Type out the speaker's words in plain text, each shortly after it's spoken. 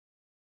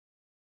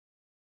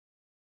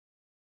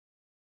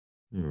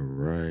All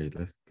right,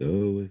 let's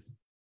go. It's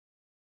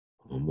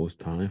almost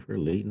time for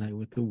late night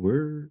with the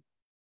word.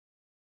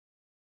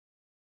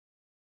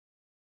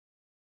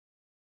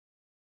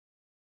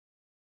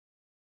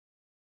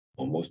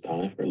 Almost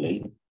time for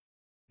late.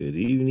 Good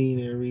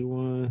evening,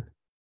 everyone.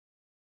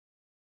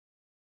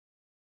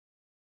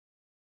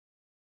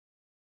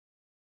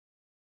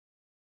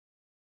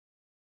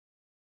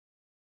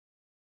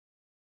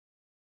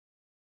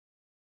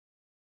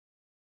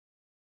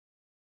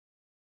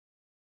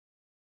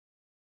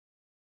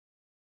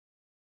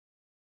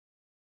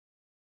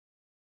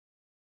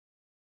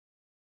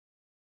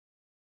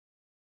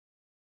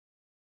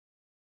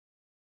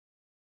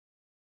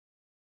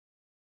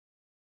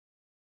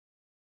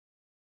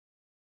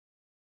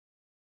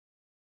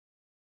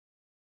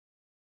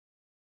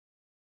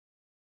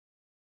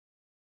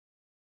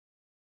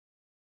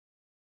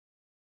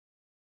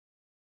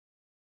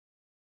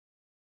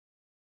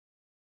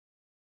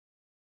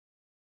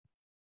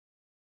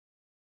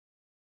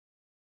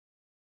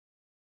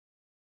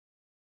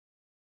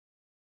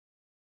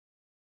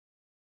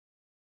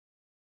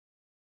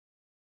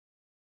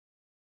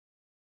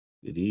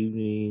 Good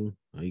evening.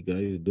 How you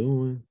guys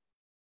doing?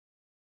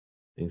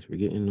 Thanks for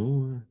getting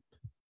on.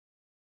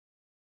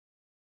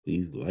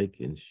 Please like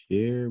and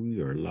share. We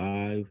are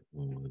live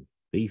on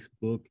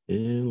Facebook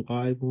and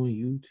live on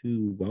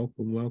YouTube.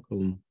 Welcome,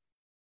 welcome.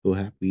 So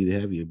happy to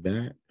have you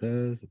back,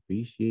 guys.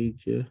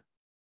 Appreciate you.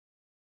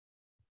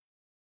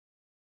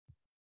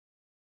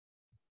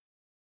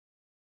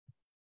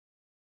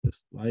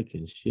 Just like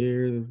and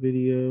share the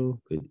video.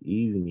 Good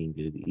evening.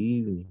 Good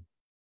evening.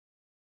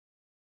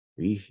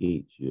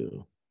 Appreciate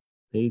you.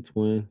 Hey,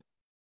 twin.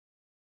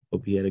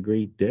 Hope you had a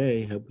great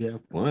day. Hope you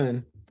have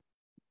fun.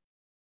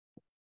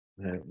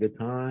 Had a good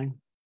time.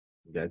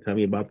 You gotta tell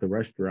me about the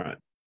restaurant.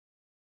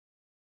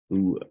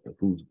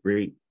 Food's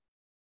great.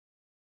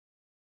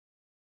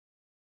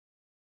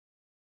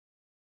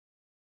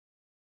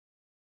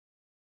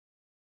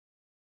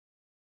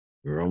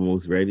 We're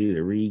almost ready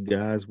to read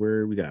God's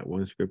word. We got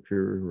one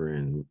scripture. We're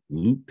in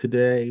Luke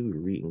today. We're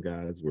reading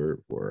God's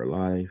word for our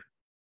life.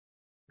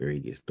 Ready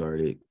to get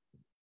started.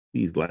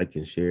 Please like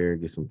and share.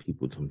 Give some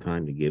people some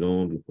time to get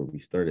on before we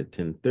start at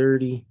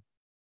 10:30.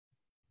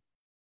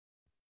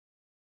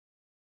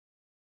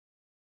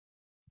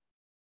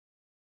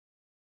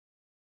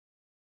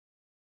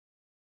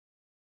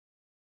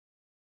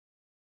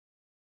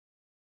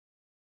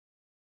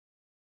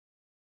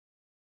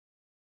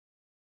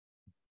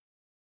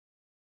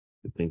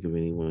 To think of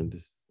anyone,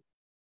 just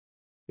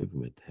give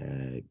them a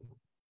tag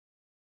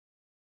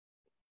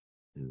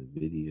in the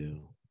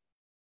video.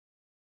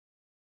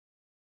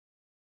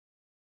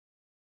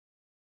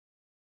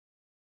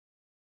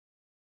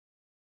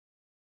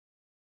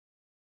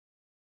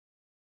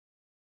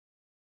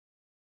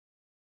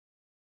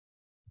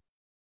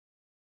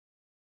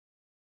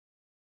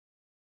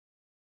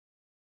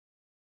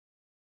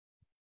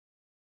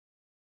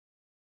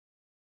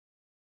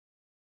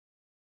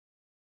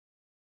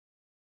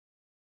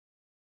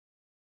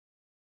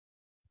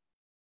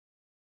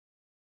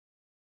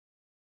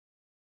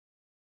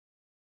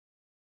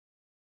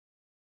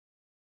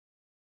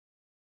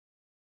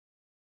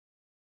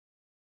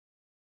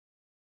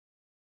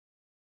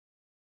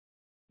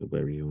 Hope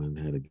everyone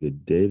had a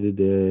good day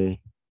today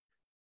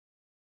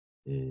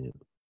and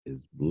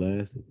is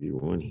blessed. If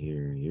you're on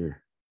here and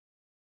you're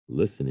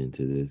listening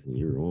to this and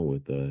you're on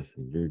with us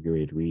and you're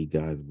going to read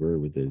God's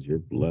word with us, you're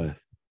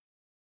blessed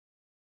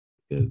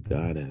because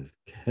God has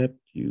kept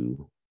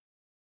you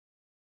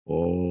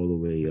all the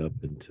way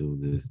up until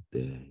this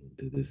day,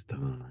 to this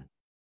time.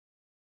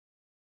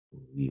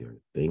 We are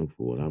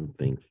thankful, and I'm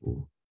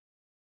thankful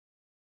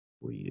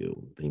for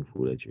you. I'm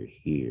thankful that you're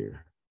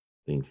here.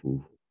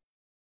 Thankful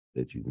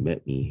that you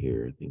met me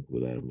here. Thankful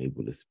that I'm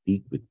able to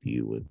speak with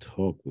you and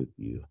talk with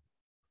you.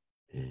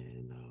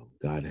 And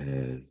God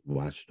has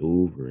watched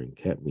over and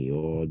kept me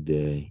all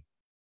day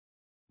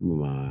through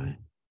my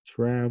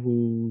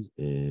travels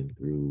and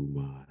through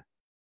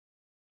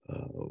my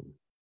um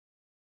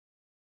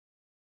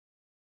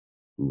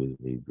who was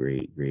me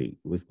great, great.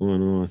 What's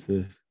going on,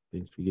 sis?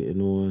 Thanks for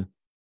getting on.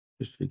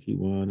 Mr.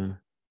 Kiwana.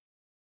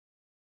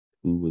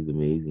 Food was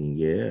amazing.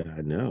 Yeah,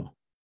 I know.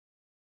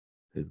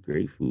 There's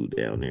great food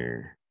down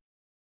there.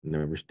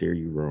 Never steer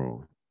you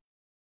wrong.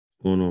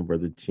 What's going on,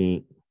 brother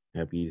Chink?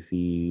 Happy to see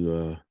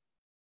you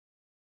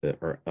that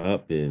are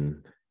up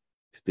and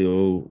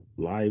still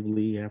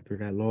lively after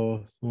that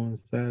loss on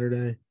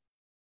Saturday.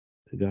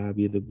 To God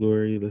be the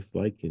glory. Let's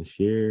like and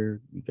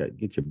share. You got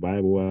get your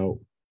Bible out.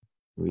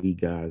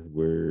 Read God's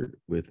word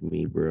with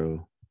me,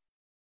 bro.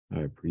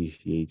 I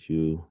appreciate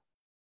you.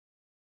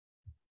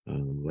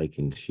 Like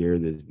and share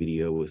this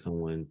video with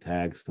someone.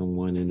 Tag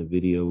someone in the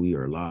video. We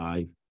are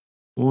live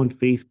on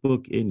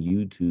Facebook and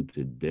YouTube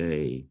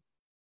today.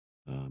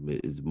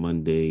 It is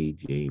Monday,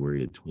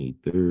 January the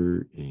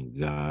 23rd, and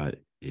God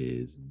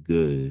is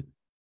good.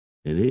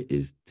 And it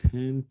is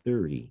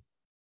 10:30,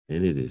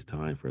 and it is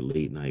time for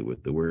late night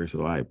with the word.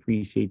 So I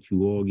appreciate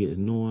you all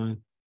getting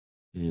on.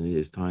 And it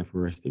is time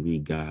for us to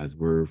read God's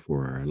word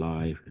for our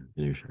life and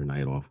finish our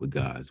night off with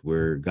God's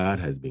word. God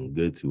has been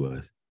good to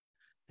us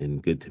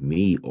and good to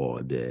me all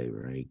day,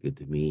 right? Good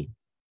to me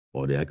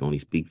all day. I can only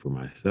speak for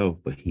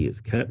myself, but He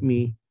has kept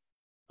me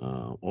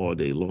all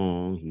day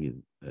long. He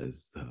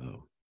has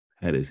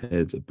had His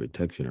heads of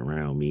protection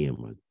around me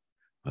and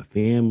my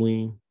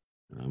family.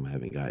 I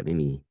haven't got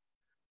any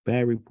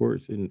bad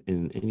reports and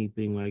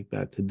anything like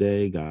that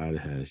today. God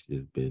has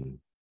just been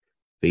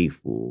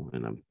faithful,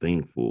 and I'm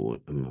thankful.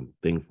 And I'm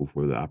thankful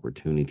for the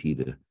opportunity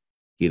to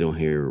get on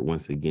here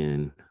once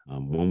again,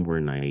 one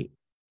more night,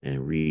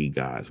 and read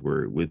God's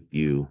word with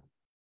you.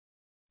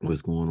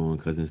 What's going on,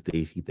 cousin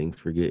Stacy? Thanks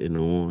for getting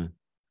on.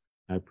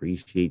 I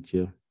appreciate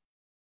you.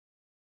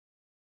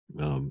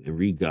 And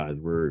read God's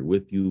word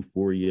with you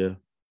for you.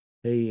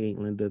 Hey,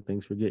 Aunt Linda,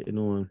 thanks for getting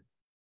on.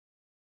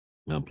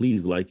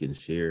 Please like and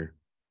share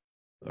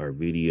our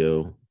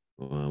video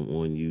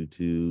on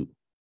YouTube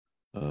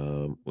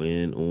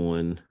and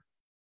on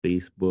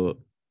Facebook.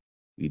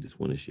 We just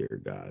want to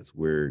share God's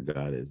word.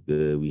 God is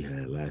good. We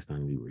had last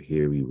time we were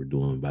here, we were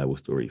doing Bible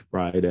Story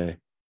Friday,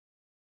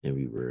 and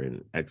we were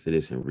in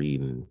Exodus and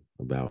reading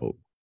about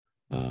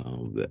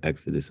the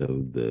exodus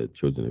of the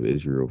children of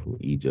Israel from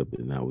Egypt,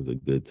 and that was a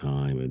good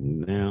time.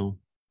 And now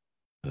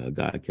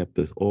God kept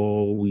us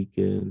all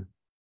weekend.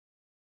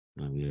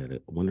 We had a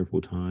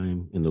wonderful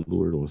time in the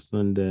Lord on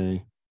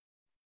Sunday.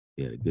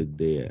 We had a good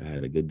day. I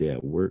had a good day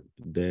at work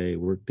today.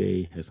 Work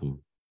day had some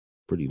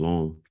pretty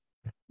long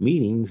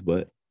meetings,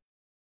 but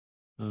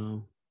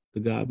to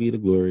God be the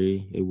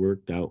glory. It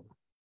worked out,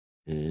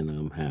 and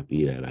I'm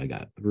happy that I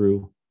got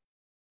through.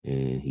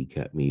 And He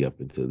kept me up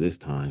until this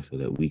time so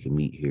that we can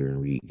meet here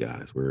and read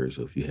God's word.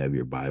 So if you have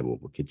your Bible,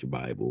 get your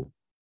Bible,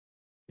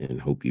 and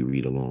hope you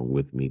read along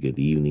with me. Good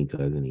evening,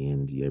 cousin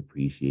Angie. I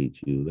appreciate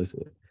you.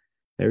 Listen,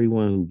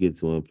 everyone who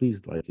gets on,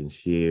 please like and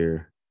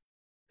share.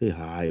 Say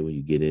hi when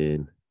you get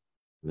in.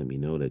 Let me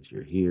know that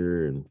you're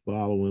here and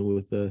following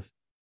with us.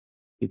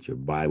 Get your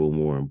Bible,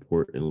 more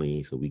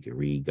importantly, so we can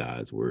read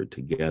God's word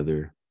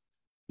together.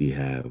 We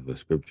have a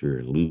scripture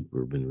in Luke.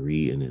 We've been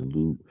reading in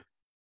Luke,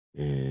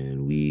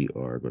 and we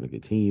are going to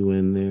continue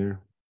in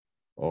there.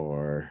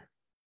 Our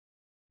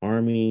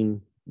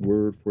arming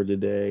word for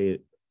today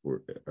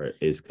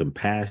is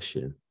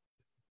compassion.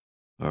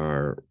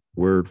 Our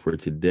word for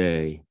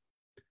today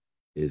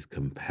is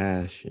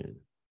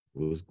compassion.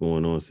 What's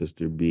going on,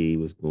 Sister B?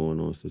 What's going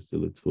on, Sister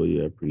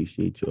Latoya? I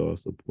appreciate y'all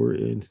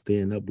supporting,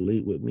 staying up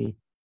late with me.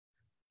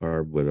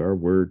 But our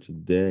word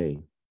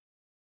today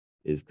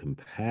is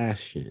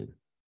compassion.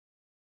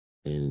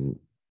 And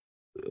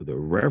the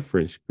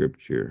reference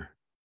scripture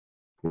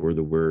for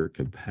the word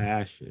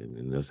compassion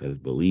and us as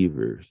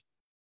believers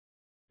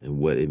and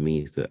what it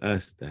means to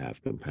us to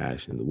have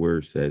compassion. The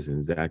word says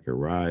in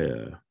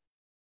Zechariah,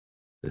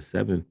 the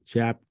 7th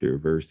chapter,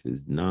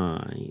 verses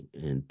 9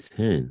 and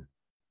 10,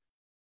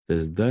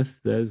 says,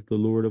 "Thus says the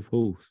Lord of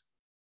hosts,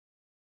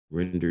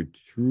 render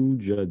true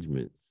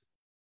judgments,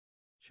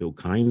 show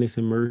kindness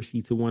and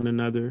mercy to one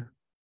another,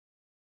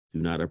 do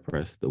not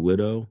oppress the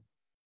widow,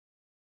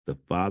 the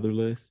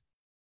fatherless,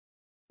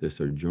 the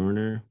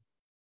sojourner,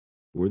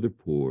 or the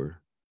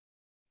poor,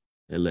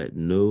 and let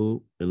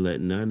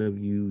none of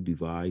you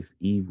devise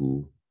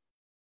evil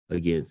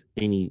against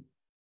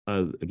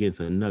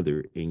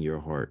another in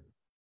your heart."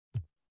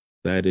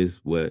 That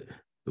is what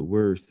the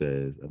word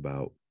says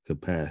about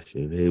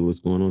compassion. Hey,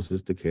 what's going on,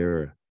 Sister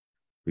Kara?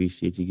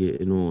 Appreciate you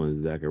getting on.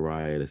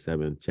 Zechariah, the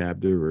 7th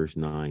chapter, verse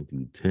 9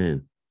 through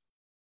 10.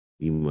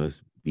 We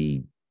must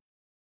be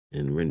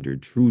and render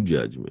true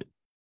judgment.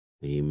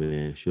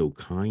 Amen. Show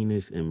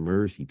kindness and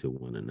mercy to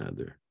one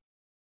another.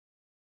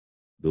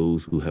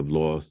 Those who have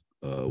lost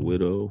a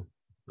widow,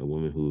 a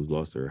woman who's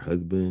lost her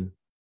husband,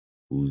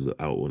 who's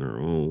out on her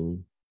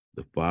own,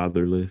 the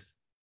fatherless,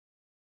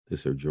 the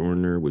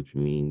sojourner, which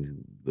means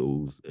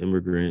those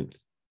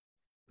immigrants,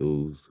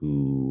 those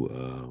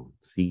who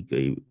seek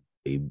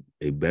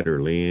a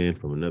better land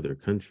from another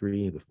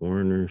country, the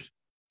foreigners,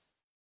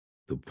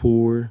 the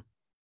poor.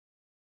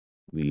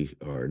 We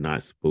are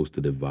not supposed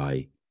to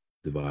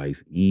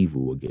devise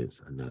evil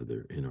against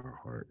another in our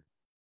heart.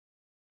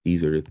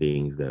 These are the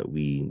things that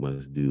we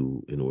must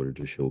do in order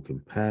to show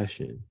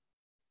compassion.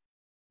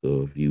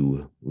 So if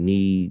you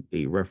need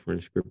a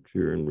reference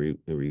scripture in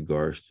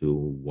regards to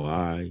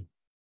why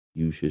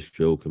you should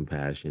show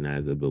compassion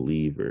as a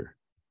believer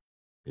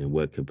and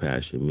what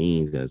compassion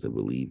means as a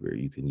believer,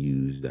 you can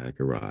use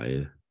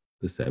Zechariah,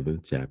 the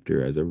 7th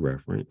chapter, as a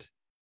reference.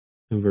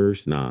 In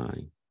verse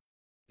 9,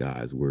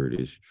 God's word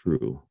is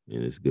true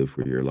and it's good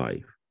for your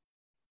life.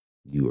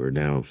 You are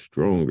now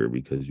stronger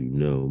because you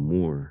know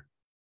more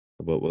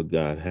about what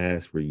God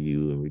has for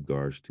you in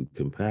regards to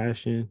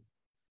compassion.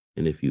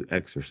 And if you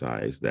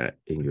exercise that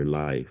in your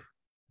life,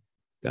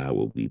 God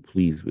will be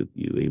pleased with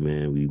you.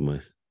 Amen. We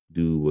must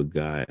do what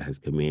God has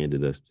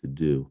commanded us to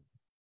do,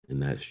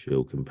 and that's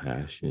show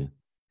compassion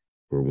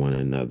for one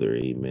another.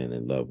 Amen.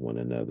 And love one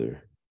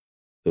another.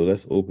 So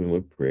let's open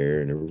with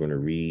prayer, and then we're going to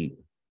read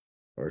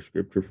our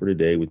scripture for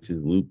today, which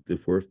is Luke, the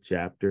 4th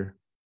chapter.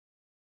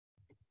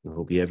 I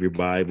hope you have your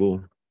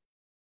Bible.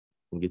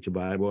 get your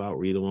Bible out,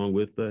 read along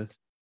with us.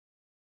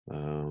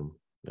 I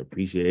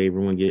appreciate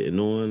everyone getting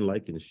on,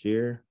 like and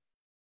share.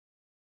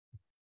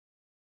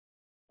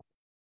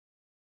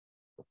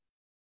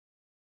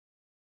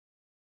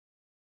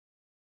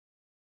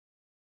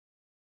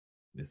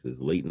 This is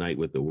Late Night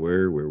with the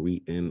Word, where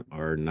we end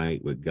our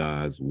night with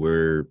God's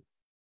Word.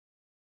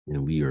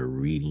 And we are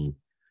reading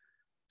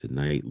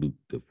tonight, Luke,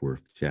 the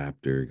 4th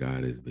chapter.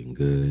 God has been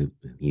good,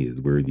 and he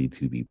is worthy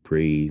to be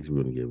praised.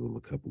 We're going to give him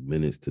a couple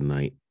minutes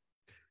tonight.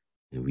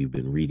 And we've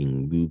been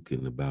reading Luke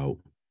and about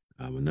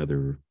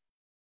another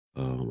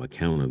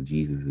account of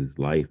Jesus's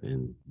life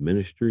and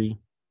ministry.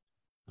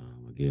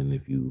 Again,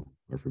 if you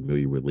are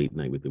familiar with Late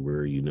Night with the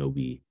Word, you know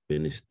we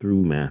finished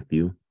through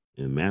Matthew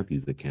and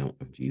Matthew's account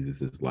of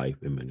Jesus's life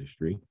and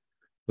ministry.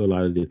 So a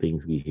lot of the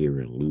things we hear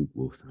in Luke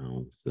will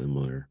sound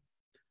similar,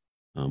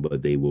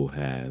 but they will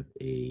have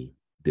a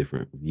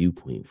different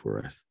viewpoint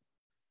for us.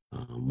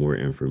 More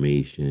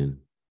information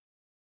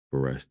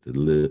for us to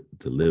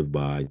live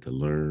by, to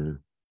learn,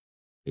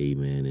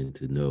 amen, and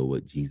to know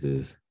what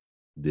Jesus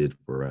did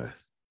for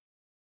us.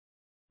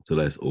 So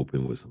let's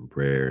open with some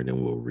prayer and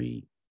then we'll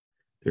read.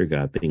 Dear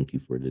God, thank you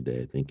for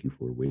today. Thank you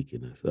for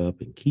waking us up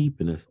and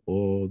keeping us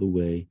all the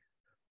way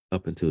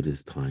up until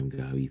this time,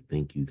 God. We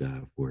thank you,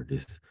 God, for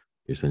this,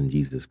 your son,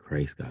 Jesus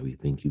Christ, God. We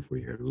thank you for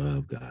your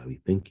love, God. We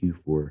thank you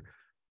for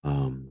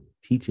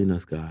teaching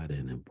us, God,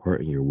 and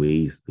imparting your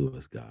ways to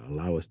us, God.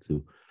 Allow us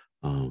to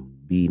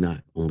be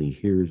not only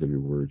hearers of your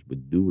words,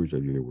 but doers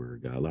of your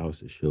word, God. Allow us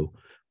to show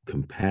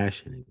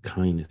compassion and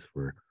kindness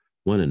for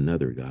one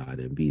another, God,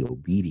 and be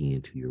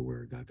obedient to your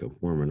word, God,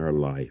 conforming our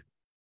life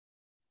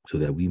so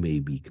that we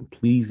may be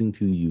pleasing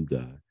to you,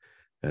 God.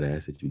 God, I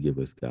ask that you give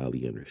us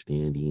godly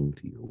understanding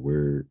to your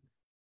word.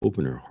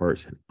 Open our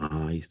hearts and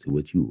eyes to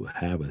what you will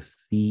have us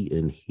see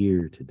and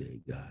hear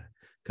today, God.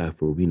 God,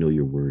 for we know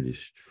your word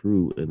is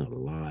true and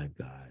alive,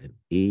 God, and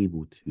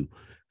able to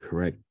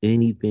correct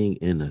anything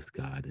in us,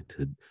 God,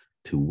 and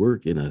to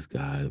work in us,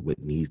 God, what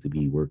needs to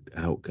be worked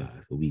out,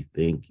 God. So we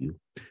thank you,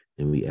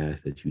 and we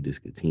ask that you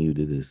just continue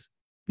to just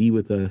be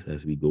with us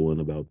as we go on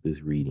about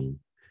this reading.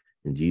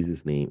 In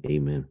Jesus' name,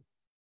 amen.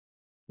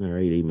 All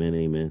right, amen,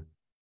 amen.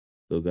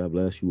 So God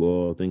bless you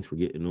all. Thanks for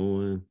getting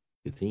on.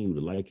 Continue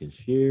to like and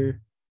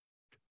share.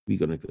 We're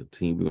going to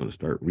continue. We're going to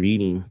start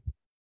reading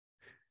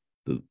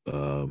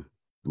the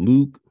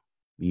Luke.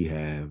 We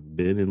have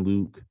been in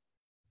Luke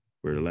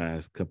for the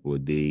last couple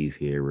of days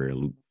here. We're in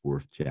Luke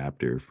 4th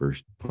chapter,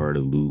 first part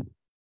of Luke,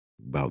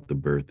 about the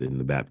birth and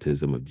the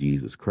baptism of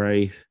Jesus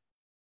Christ.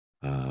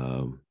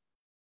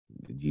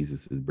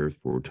 Jesus' birth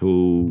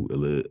foretold,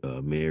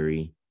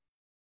 Mary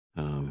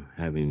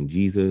having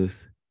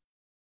Jesus,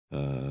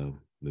 the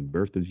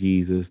birth of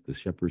Jesus, the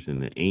shepherds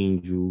and the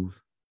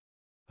angels.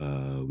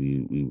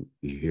 We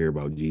hear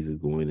about Jesus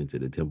going into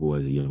the temple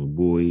as a young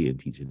boy and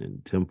teaching in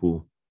the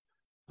temple.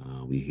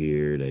 We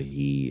hear that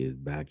he is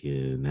back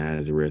in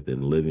Nazareth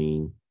and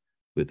living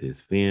with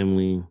his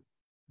family.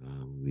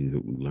 We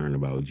learn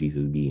about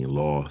Jesus being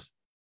lost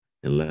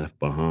and left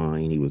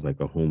behind. He was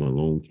like a home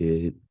alone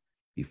kid.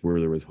 Before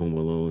there was home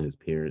alone, his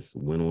parents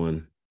went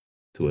on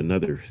to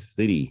another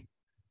city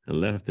and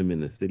left him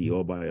in the city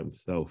all by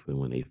himself. And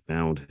when they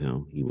found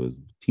him, he was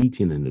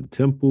teaching in the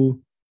temple.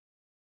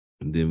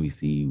 And then we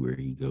see where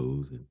he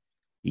goes and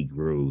he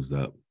grows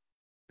up.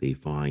 They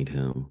find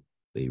him,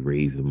 they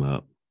raise him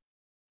up,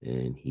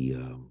 and he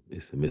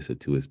is submissive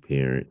to his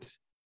parents.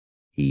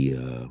 He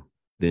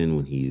then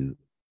when he's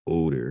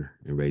older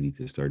and ready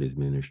to start his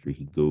ministry,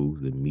 he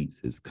goes and meets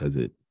his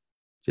cousin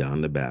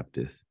John the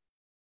Baptist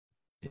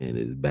and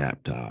is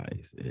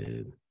baptized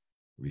and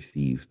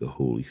receives the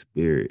Holy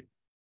Spirit.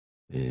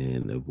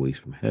 And a voice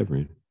from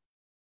heaven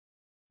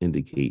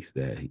indicates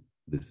that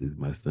this is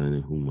my son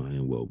in whom I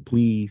am well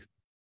pleased.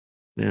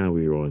 Now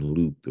we are on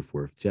Luke, the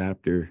 4th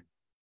chapter,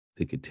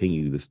 to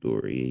continue the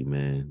story.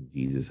 Amen.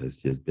 Jesus has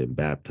just been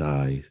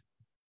baptized,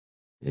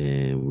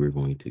 and we're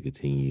going to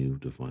continue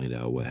to find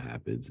out what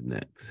happens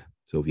next.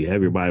 So if you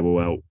have your Bible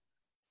out,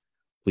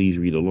 please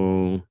read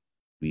along.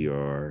 We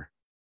are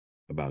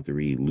about to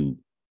read Luke,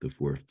 the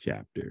 4th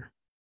chapter.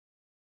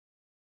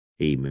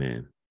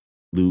 Amen.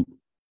 Luke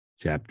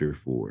chapter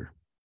 4.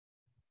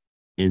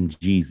 And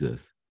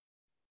Jesus,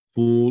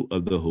 full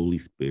of the Holy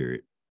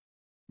Spirit,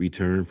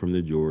 returned from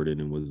the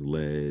Jordan and was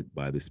led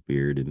by the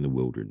Spirit in the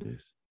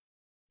wilderness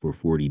for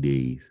 40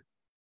 days,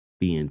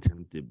 being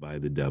tempted by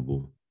the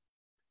devil.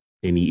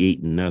 And he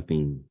ate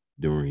nothing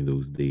during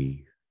those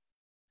days.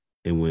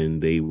 And when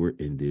they were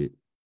ended,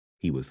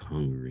 he was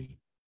hungry.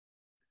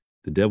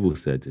 The devil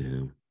said to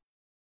him,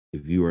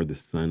 if you are the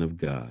Son of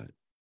God,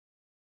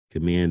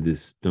 command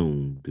this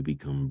stone to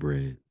become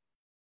bread.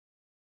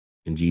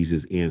 And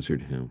Jesus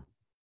answered him,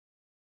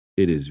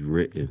 it is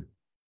written,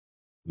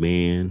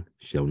 man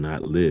shall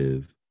not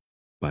live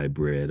by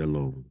bread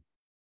alone.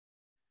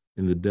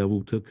 And the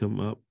devil took him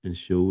up and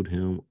showed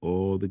him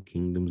all the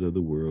kingdoms of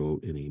the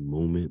world in a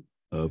moment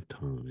of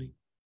time.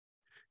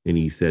 And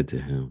he said to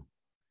him,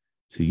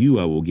 to you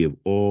I will give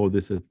all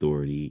this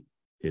authority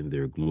and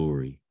their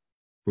glory,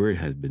 for it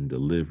has been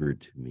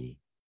delivered to me,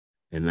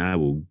 and I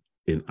will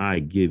and I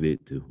give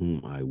it to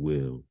whom I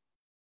will.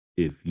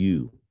 If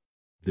you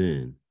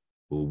then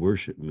will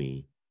worship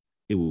me,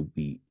 it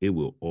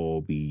will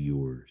all be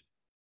yours.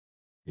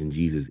 And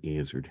Jesus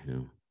answered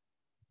him,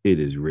 it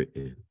is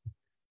written,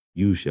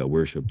 you shall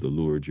worship the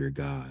Lord your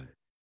God,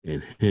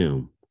 and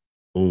him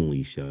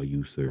only shall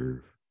you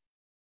serve.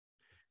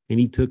 And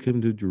he took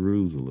him to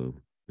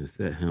Jerusalem and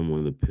set him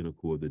on the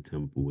pinnacle of the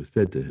temple and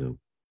said to him,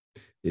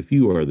 if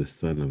you are the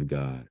Son of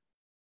God,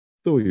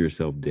 throw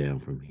yourself down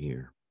from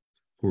here,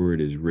 for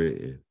it is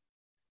written,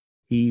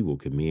 he will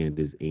command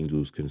his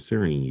angels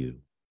concerning you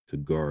to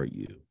guard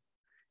you,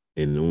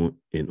 and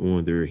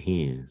on their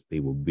hands they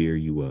will bear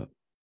you up,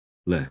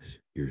 lest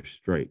you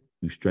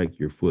strike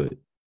your foot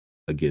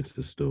against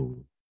a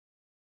stone.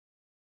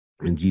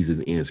 And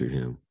Jesus answered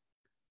him,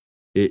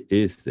 it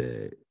is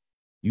said,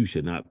 you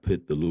shall not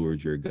put the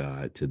Lord your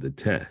God to the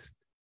test.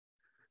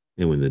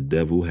 And when the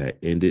devil had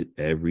ended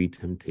every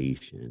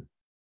temptation,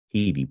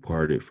 he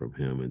departed from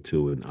him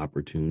until an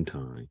opportune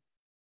time.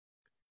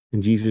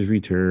 And Jesus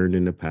returned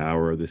in the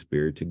power of the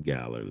Spirit to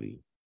Galilee,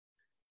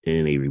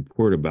 and a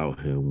report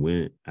about him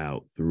went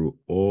out through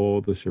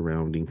all the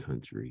surrounding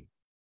country.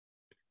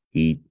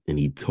 He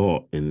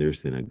taught in their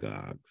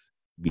synagogues,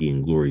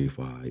 being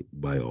glorified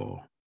by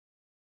all.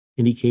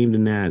 And he came to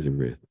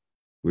Nazareth,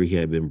 where he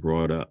had been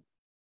brought up.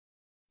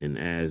 And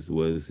as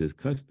was his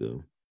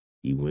custom,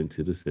 he went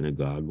to the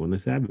synagogue on the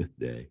Sabbath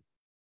day,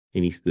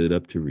 and he stood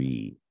up to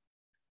read.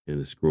 And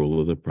the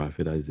scroll of the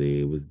prophet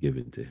Isaiah was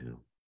given to him.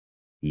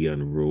 He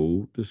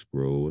unrolled the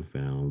scroll and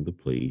found the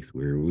place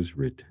where it was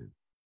written,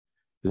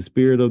 the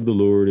Spirit of the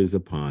Lord is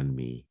upon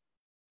me,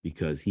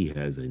 because he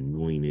has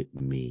anointed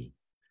me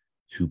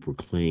to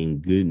proclaim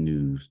good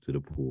news to the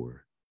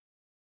poor.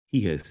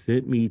 He has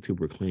sent me to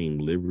proclaim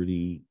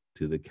liberty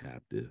to the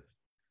captives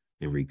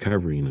and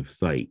recovering of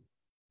sight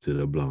to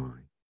the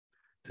blind,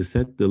 to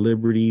set the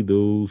liberty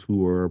those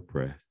who are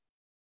oppressed,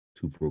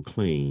 to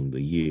proclaim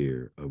the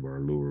year of our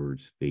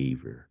Lord's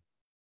favor.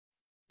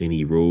 Then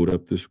he rolled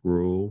up the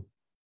scroll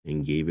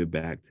and gave it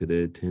back to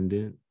the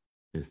attendant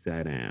and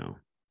sat down.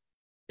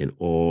 And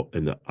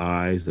the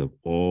eyes of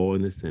all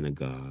in the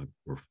synagogue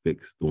were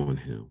fixed on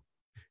him.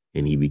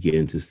 And he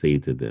began to say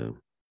to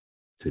them,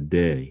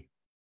 today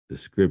the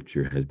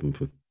scripture has been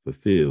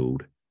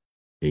fulfilled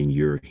in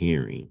your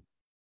hearing.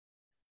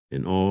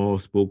 And all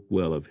spoke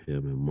well of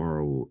him and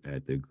marveled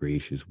at the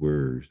gracious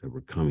words that were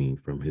coming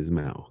from his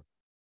mouth.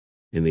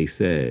 And they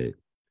said,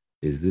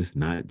 is this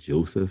not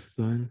Joseph's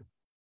son?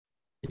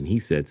 And he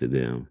said to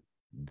them,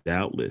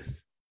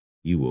 doubtless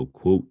you will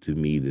quote to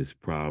me this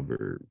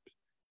proverb,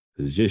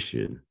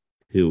 physician,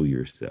 heal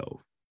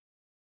yourself.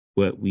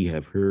 What we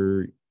have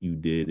heard you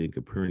did in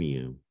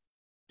Capernaum,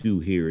 do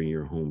here in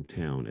your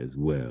hometown as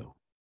well.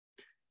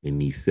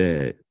 And he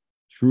said,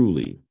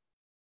 truly,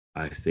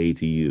 I say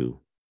to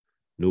you,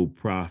 no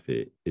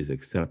prophet is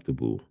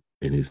acceptable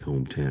in his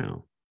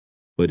hometown.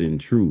 But in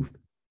truth,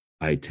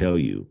 I tell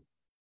you,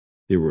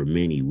 there were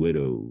many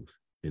widows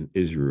in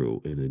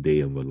Israel in the day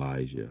of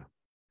Elijah,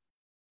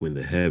 when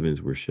the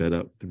heavens were shut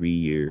up 3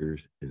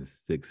 years and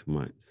 6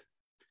 months,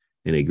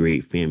 and a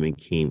great famine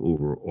came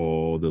over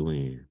all the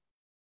land.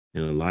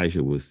 And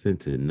Elijah was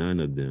sent to none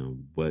of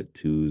them but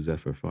to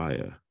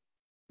Zechariah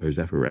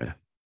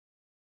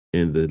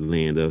in the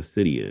land of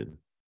Sidon,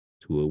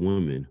 to a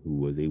woman who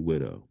was a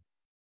widow.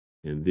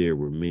 And there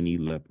were many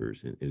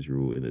lepers in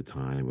Israel in the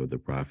time of the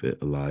prophet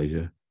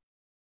Elijah,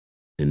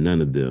 and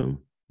none of them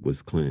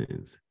was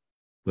cleansed,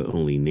 but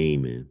only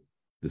Naaman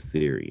the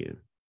Syrian.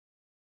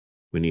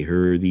 When he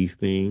heard these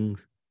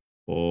things,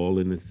 all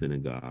in the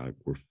synagogue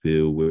were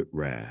filled with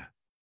wrath.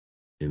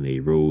 And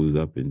they rose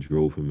up and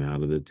drove him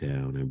out of the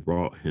town and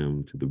brought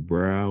him to the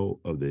brow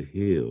of the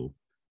hill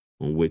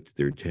on which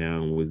their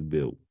town was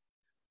built,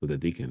 so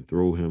that they can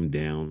throw him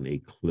down a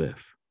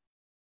cliff.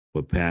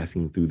 But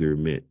passing through their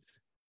midst,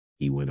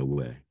 he went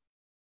away.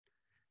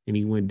 And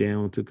he went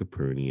down to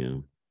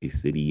Capernaum, a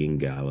city in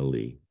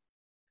Galilee,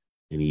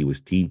 and he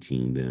was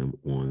teaching them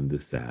on the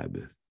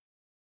Sabbath.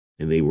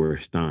 And they were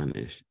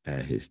astonished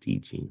at his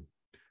teaching,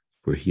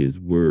 for his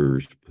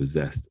words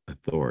possessed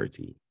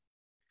authority.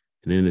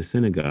 And in the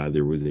synagogue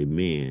there was a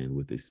man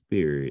with a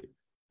spirit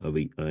of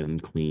an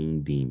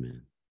unclean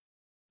demon.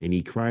 And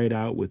he cried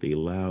out with a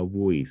loud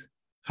voice,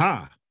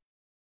 ha!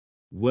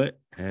 What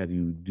have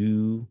you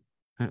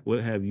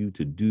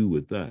to do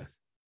with us,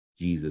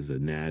 Jesus of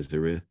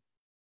Nazareth?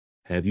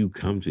 Have you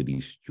come to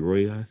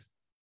destroy us?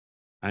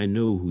 I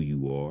know who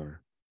you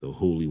are, the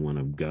Holy One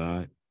of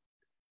God.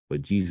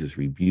 But Jesus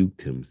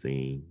rebuked him,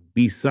 saying,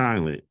 be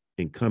silent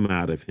and come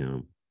out of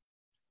him.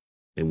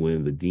 And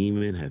when the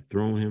demon had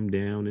thrown him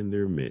down in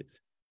their midst,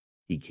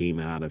 he came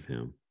out of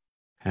him,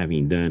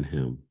 having done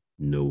him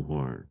no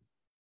harm.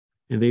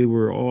 And they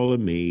were all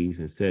amazed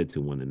and said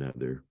to one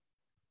another,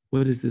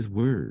 what is this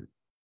word?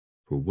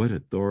 For what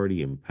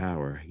authority and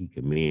power he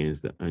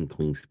commands the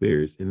unclean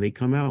spirits, and they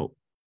come out.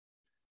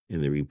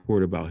 And the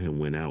report about him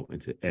went out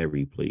into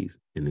every place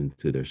and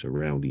into the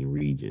surrounding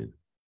region.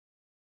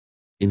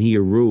 And he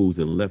arose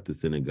and left the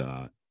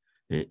synagogue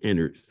and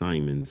entered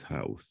Simon's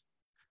house.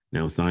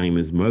 Now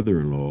Simon's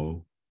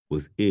mother-in-law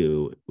was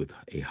ill with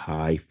a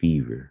high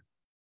fever,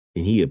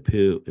 and they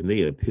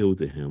appealed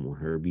to him on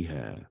her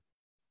behalf.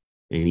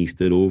 And he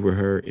stood over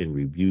her and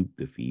rebuked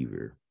the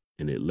fever,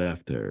 and it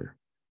left her.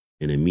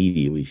 And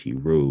immediately she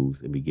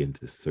rose and began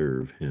to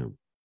serve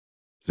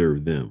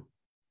them.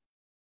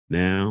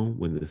 Now,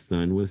 when the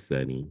sun was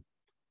setting,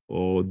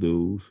 all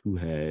those who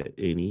had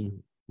any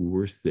who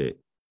were sick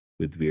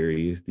with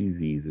various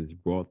diseases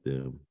brought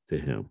them to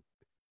him.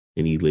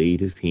 And he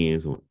laid his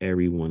hands on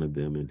every one of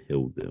them and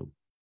healed them.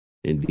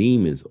 And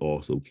demons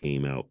also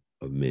came out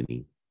of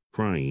many,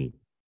 crying,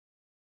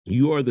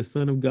 "You are the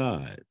Son of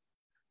God."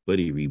 But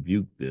he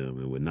rebuked them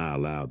and would not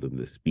allow them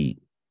to speak,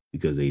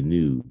 because they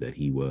knew that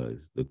he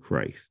was the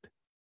Christ.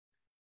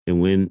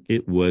 And when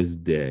it was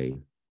day,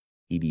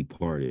 he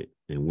departed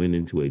and went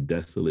into a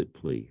desolate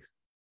place.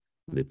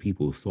 And the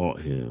people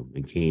sought him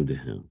and came to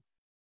him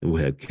and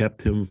would have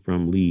kept him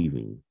from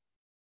leaving.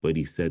 But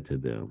he said to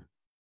them,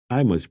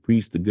 "I must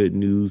preach the good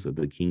news of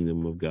the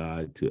kingdom of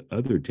God to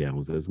other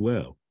towns as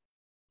well,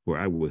 for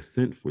I was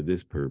sent for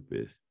this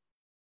purpose."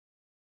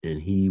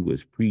 And he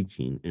was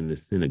preaching in the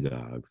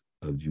synagogues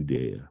of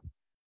Judea.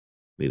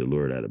 May the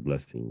Lord add a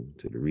blessing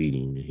to the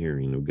reading and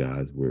hearing of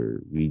God's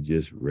word. We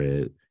just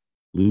read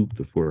Luke,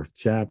 the 4th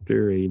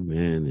chapter,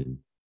 amen. And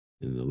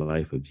in the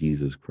life of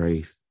Jesus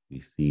Christ, we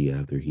see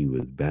after he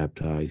was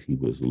baptized, he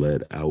was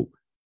led out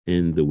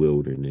in the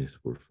wilderness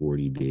for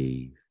 40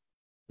 days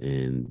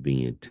and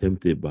being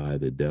tempted by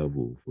the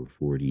devil for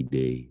 40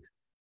 days.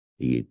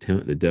 The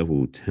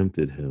devil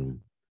tempted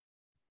him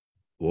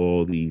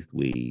all these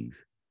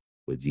ways,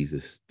 but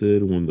Jesus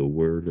stood on the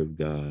word of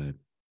God.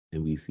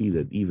 And we see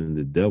that even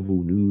the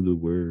devil knew the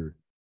word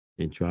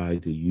and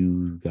tried to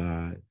use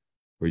God,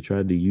 or he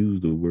tried to use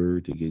the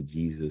word to get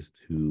Jesus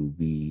to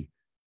be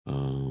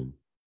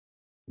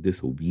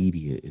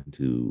disobedient and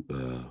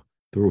to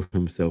throw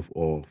himself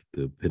off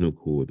the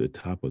pinnacle or the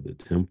top of the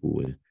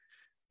temple.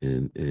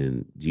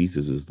 And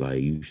Jesus was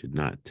like, you should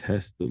not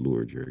test the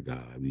Lord your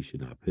God. We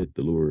should not put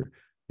the Lord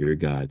your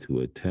God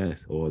to a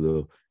test,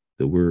 although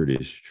the word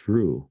is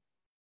true.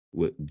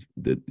 What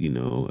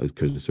as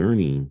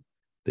concerning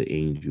the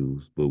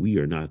angels, but we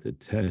are not to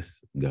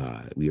test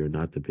God. We are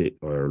not to put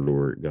our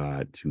Lord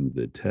God to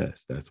the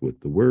test. That's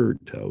what the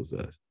word tells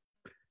us.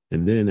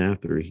 And then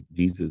after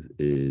Jesus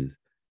is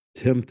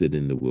tempted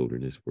in the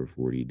wilderness for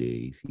 40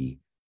 days, he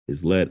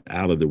is led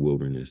out of the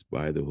wilderness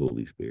by the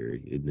Holy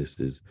Spirit. And this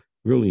is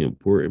really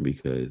important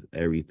because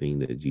everything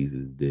that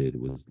Jesus did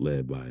was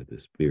led by the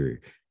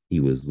Spirit.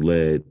 He was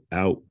led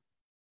out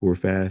for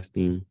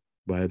fasting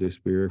by the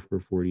Spirit for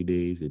 40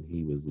 days, and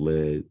he was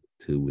led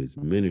to his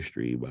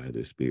ministry by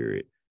the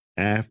Spirit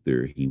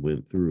after he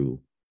went through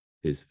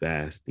his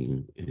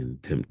fasting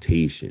and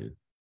temptation.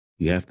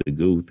 You have to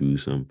go through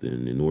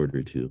something in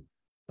order to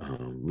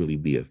really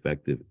be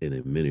effective in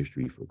a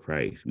ministry for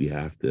Christ. We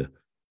have to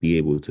be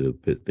able to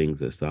put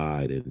things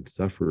aside and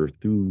suffer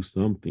through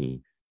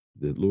something.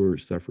 The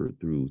Lord suffered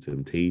through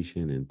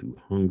temptation and through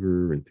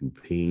hunger and through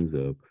pains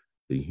of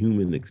the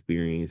human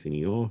experience. And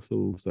he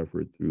also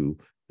suffered through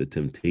the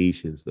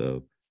temptations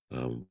of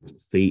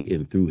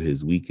Satan through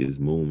his weakest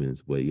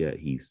moments, but yet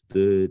he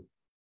stood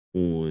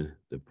on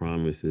the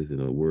promises and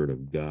the word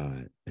of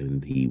God,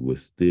 and he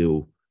was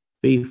still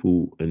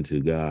faithful unto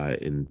God,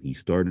 and he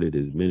started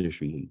his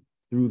ministry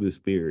through the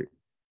Spirit.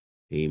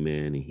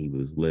 Amen. And he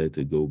was led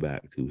to go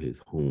back to his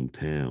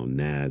hometown,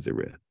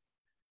 Nazareth.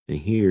 And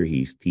here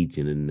he's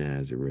teaching in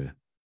Nazareth,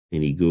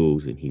 and he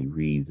goes and he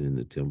reads in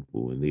the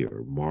temple, and they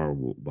are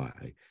marveled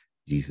by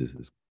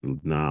Jesus'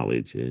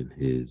 knowledge and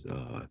his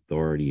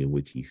authority in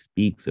which he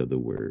speaks of the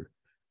word.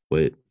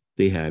 But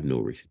they have no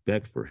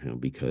respect for him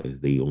because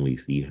they only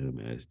see him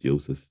as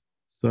Joseph's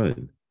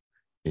son,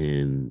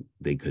 and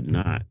they could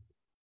not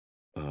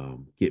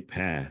get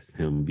past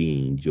him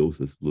being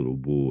Joseph's little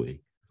boy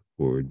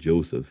or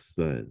Joseph's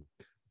son.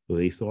 So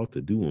they sought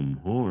to do him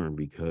harm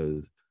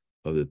because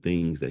of the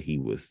things that he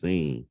was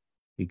saying.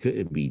 He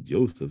couldn't be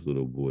Joseph's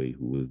little boy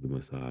who was the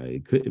Messiah.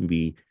 It couldn't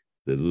be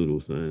the little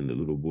son, the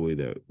little boy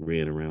that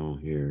ran around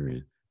here,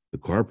 and the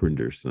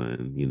carpenter's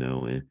son,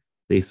 and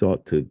they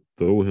sought to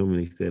throw him, and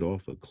they said,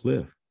 off a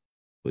cliff.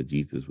 But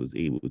Jesus was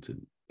able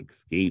to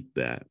escape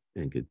that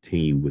and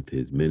continue with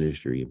his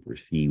ministry and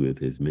proceed with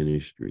his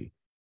ministry.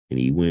 And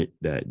he went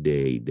that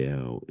day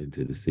down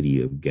into the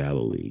city of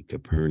Galilee,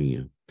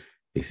 Capernaum,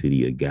 a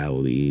city of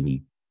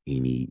Galilee,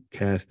 and he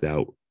cast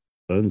out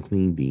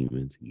unclean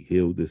demons. He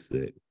healed the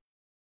sick,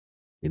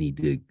 and he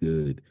did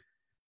good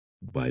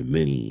by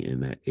many in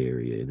that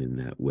area and in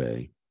that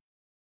way.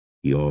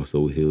 He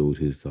also healed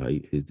his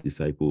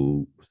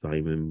disciple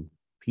Simon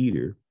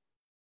Peter,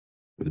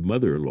 his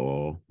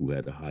mother-in-law, who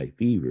had a high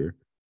fever.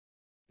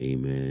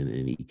 Amen.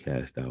 And he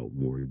cast out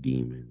more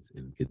demons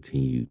and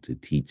continued to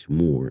teach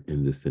more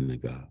in the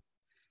synagogue.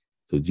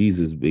 So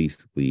Jesus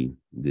basically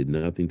did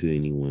nothing to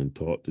anyone,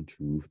 taught the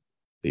truth.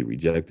 They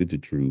rejected the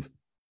truth.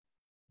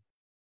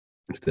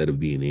 Instead of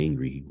being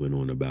angry, he went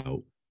on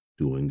about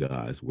doing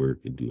God's work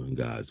and doing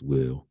God's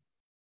will.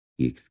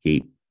 He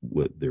escaped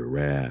their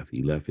wrath.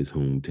 He left his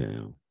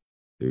hometown,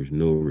 There's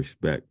no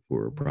respect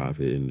for a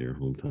prophet in their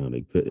hometown.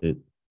 They couldn't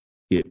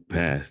get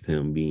past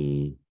him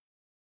being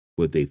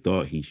what they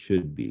thought he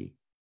should be,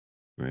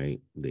 right?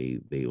 They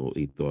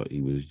thought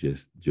he was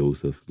just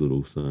Joseph's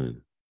little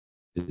son.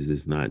 Is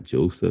this not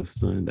Joseph's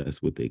son?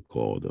 That's what they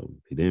called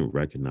him. They didn't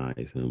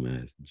recognize him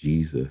as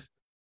Jesus,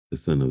 the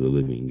Son of the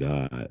living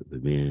God, the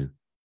man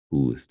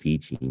who was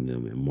teaching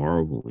them and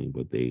marveling,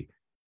 but they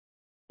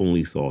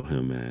only saw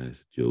him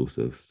as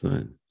Joseph's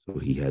son. So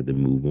he had to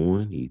move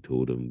on. He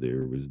told them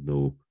there was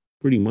no,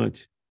 pretty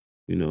much,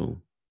 you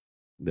know,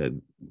 that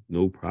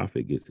no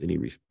prophet gets any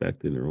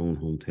respect in their own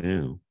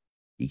hometown.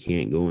 He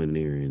can't go in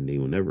there and they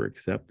will never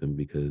accept him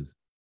because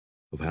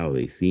of how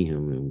they see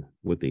him and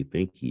what they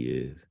think he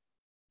is.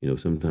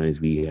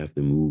 Sometimes we have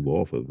to move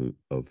off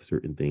of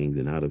certain things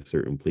and out of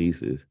certain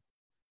places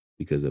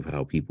because of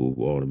how people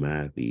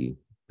automatically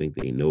think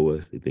they know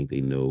us. They think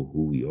they know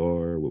who we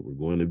are, what we're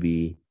going to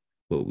be,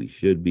 what we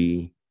should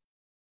be,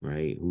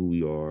 right? Who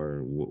we are,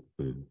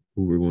 and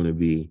who we're going to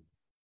be.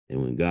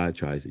 And when God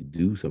tries to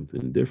do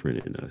something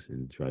different in us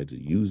and try to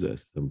use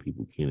us, some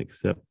people can't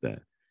accept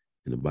that.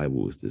 And the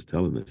Bible is just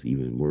telling us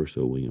even more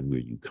so where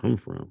you come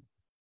from.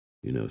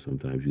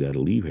 Sometimes you got to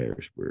leave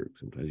Harrisburg.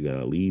 Sometimes you got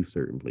to leave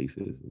certain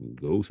places and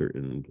go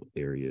certain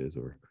areas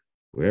or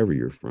wherever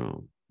you're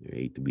from,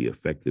 right? To be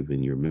effective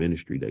in your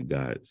ministry that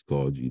God's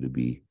called you to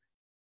be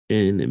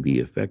in and be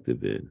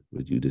effective in.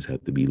 But you just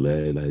have to be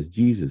led as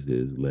Jesus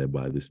is, led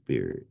by the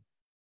Spirit.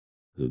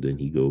 So then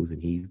he goes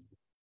and he's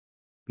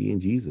being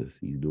Jesus.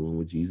 He's doing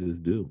what Jesus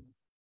do.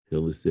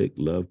 Heal the sick,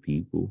 love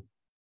people,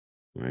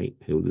 right?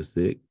 Heal the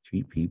sick,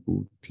 treat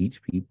people,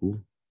 teach people,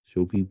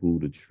 show people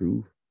the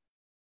truth,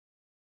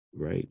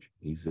 right?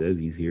 He says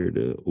he's here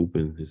to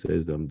open. It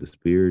says, the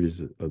Spirit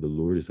of the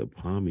Lord is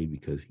upon me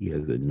because he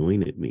has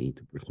anointed me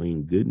to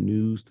proclaim good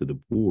news to the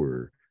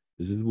poor.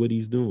 This is what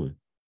he's doing.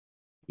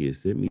 He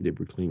has sent me to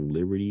proclaim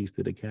liberties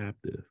to the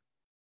captive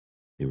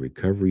and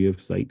recovery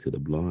of sight to the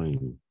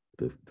blind,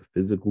 the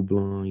physical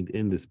blind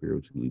and the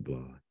spiritually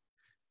blind,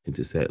 and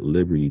to set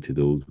liberty to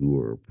those who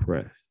are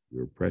oppressed.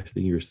 You're oppressed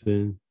in your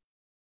sin,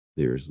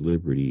 there is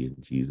liberty in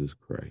Jesus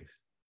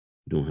Christ.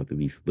 You don't have to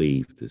be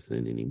slaves to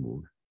sin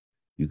anymore.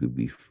 You could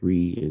be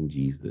free in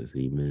Jesus.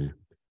 Amen.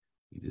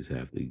 You just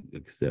have to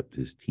accept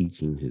his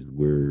teaching, his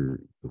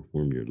word,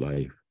 conform your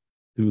life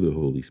through the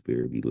Holy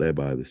Spirit, be led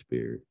by the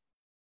Spirit,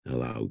 and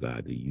allow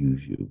God to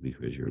use you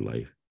because your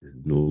life is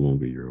no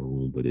longer your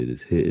own, but it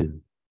is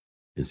hidden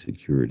and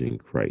secured in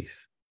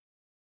Christ.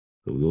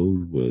 So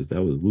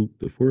that was Luke,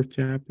 the 4th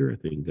chapter. I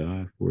thank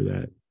God for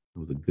that. It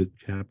was a good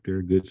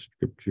chapter, good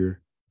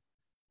scripture,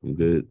 some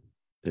good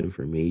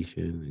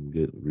information and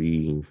good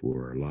reading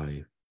for our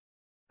life.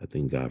 I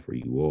thank God for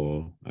you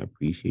all. I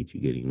appreciate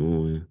you getting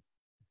on.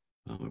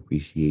 I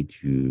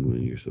appreciate you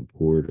and your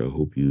support. I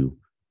hope you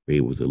were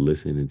able to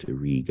listen and to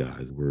read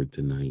God's word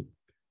tonight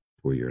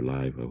for your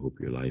life. I hope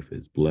your life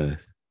is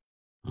blessed.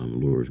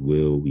 Lord's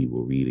will, we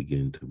will read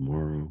again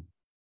tomorrow.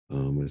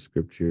 A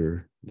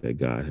scripture that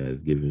God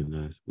has given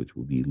us, which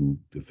will be Luke,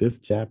 the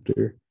 5th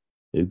chapter.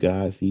 If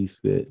God sees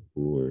fit,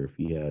 or if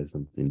he has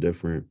something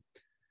different,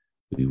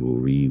 we will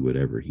read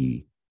whatever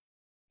he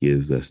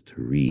gives us to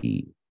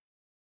read.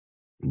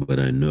 But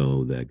I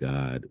know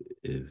that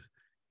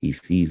he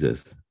sees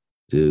us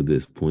to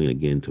this point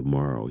again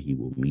tomorrow. He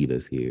will meet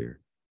us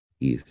here.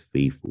 He is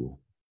faithful.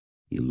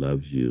 He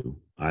loves you.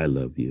 I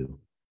love you.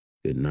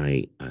 Good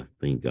night. I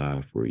thank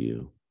God for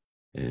you.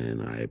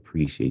 And I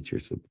appreciate your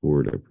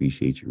support. I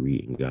appreciate you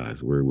reading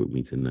God's word with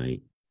me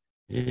tonight.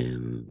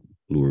 And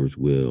Lord's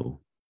will,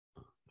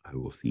 I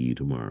will see you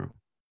tomorrow.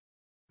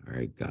 All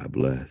right. God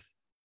bless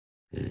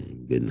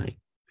and good night.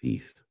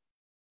 Peace.